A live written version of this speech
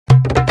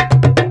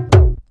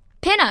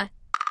Pinna!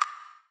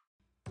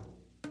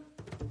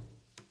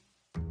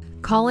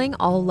 Calling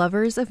all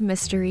lovers of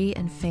mystery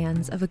and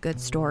fans of a good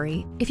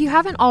story. If you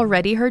haven't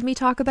already heard me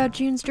talk about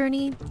June's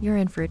Journey, you're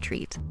in for a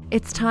treat.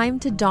 It's time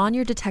to don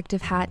your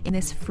detective hat in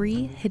this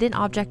free hidden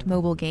object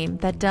mobile game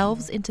that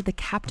delves into the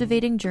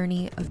captivating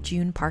journey of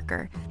June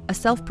Parker, a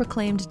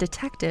self-proclaimed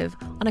detective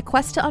on a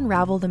quest to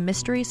unravel the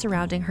mystery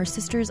surrounding her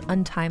sister's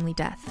untimely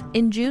death.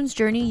 In June's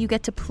Journey, you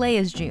get to play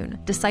as June,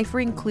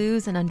 deciphering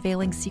clues and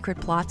unveiling secret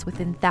plots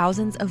within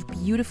thousands of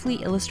beautifully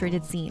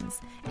illustrated scenes.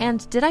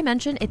 And did I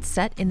mention it's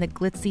set in the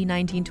glitzy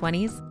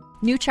 1920s?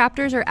 New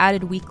chapters are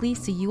added weekly,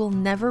 so you will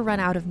never run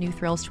out of new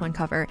thrills to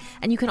uncover,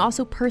 and you can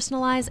also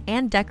personalize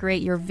and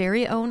decorate your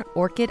very own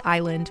Orchid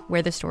Island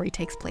where the story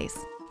takes place.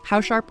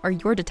 How sharp are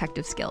your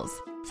detective skills?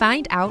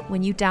 Find out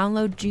when you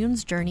download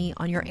June's Journey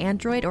on your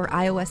Android or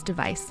iOS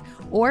device,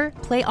 or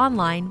play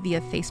online via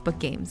Facebook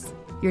Games.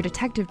 Your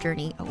detective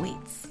journey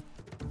awaits.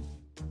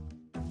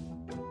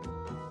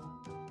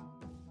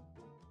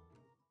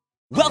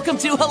 Welcome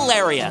to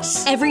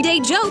Hilarious! Everyday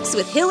jokes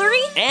with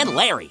Hillary and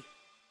Larry.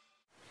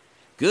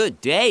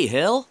 Good day,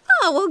 Hill.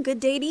 Oh, well, good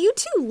day to you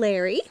too,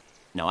 Larry.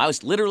 No, I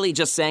was literally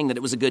just saying that it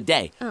was a good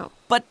day. Oh.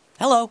 But,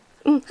 hello.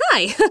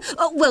 Hi.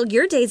 Oh, well,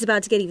 your day's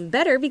about to get even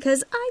better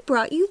because I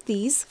brought you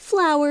these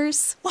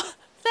flowers.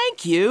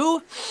 Thank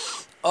you.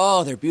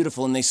 Oh, they're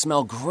beautiful and they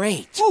smell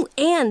great. Oh,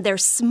 and they're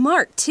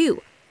smart,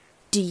 too.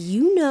 Do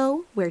you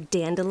know where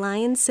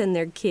dandelions send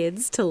their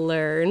kids to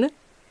learn?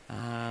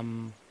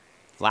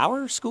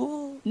 Flower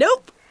school?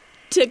 Nope.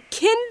 To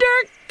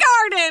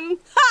kindergarten.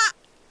 Ha!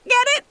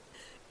 Get it?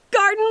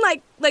 Garden,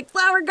 like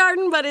flower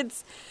garden, but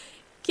it's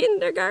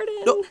kindergarten.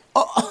 No.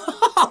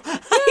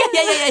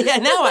 Yeah.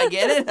 Now I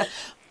get it.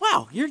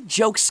 Wow, your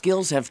joke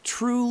skills have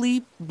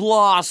truly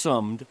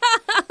blossomed.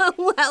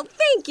 Well,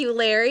 thank you,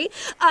 Larry.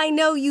 I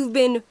know you've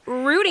been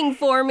rooting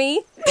for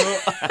me.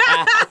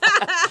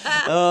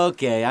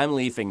 Okay, I'm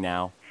leaving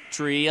now.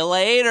 Tree you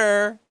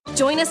later.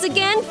 Join us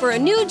again for a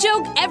new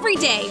joke every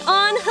day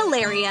on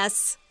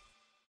Hilarious.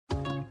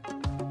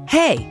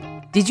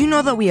 Hey, did you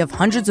know that we have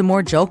hundreds of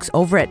more jokes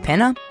over at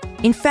Pinna?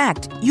 In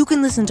fact, you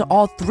can listen to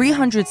all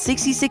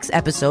 366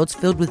 episodes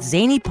filled with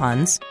zany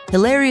puns,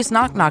 hilarious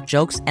knock-knock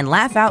jokes, and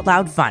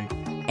laugh-out-loud fun.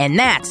 And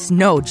that's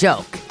no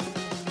joke.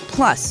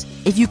 Plus,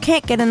 if you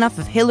can't get enough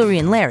of Hillary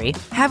and Larry,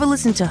 have a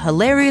listen to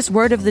Hilarious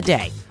Word of the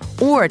Day,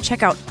 or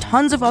check out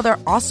tons of other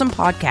awesome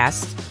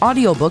podcasts,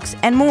 audiobooks,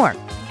 and more.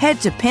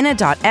 Head to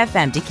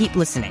pinna.fm to keep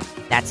listening.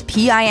 That's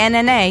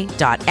PINNA.FM.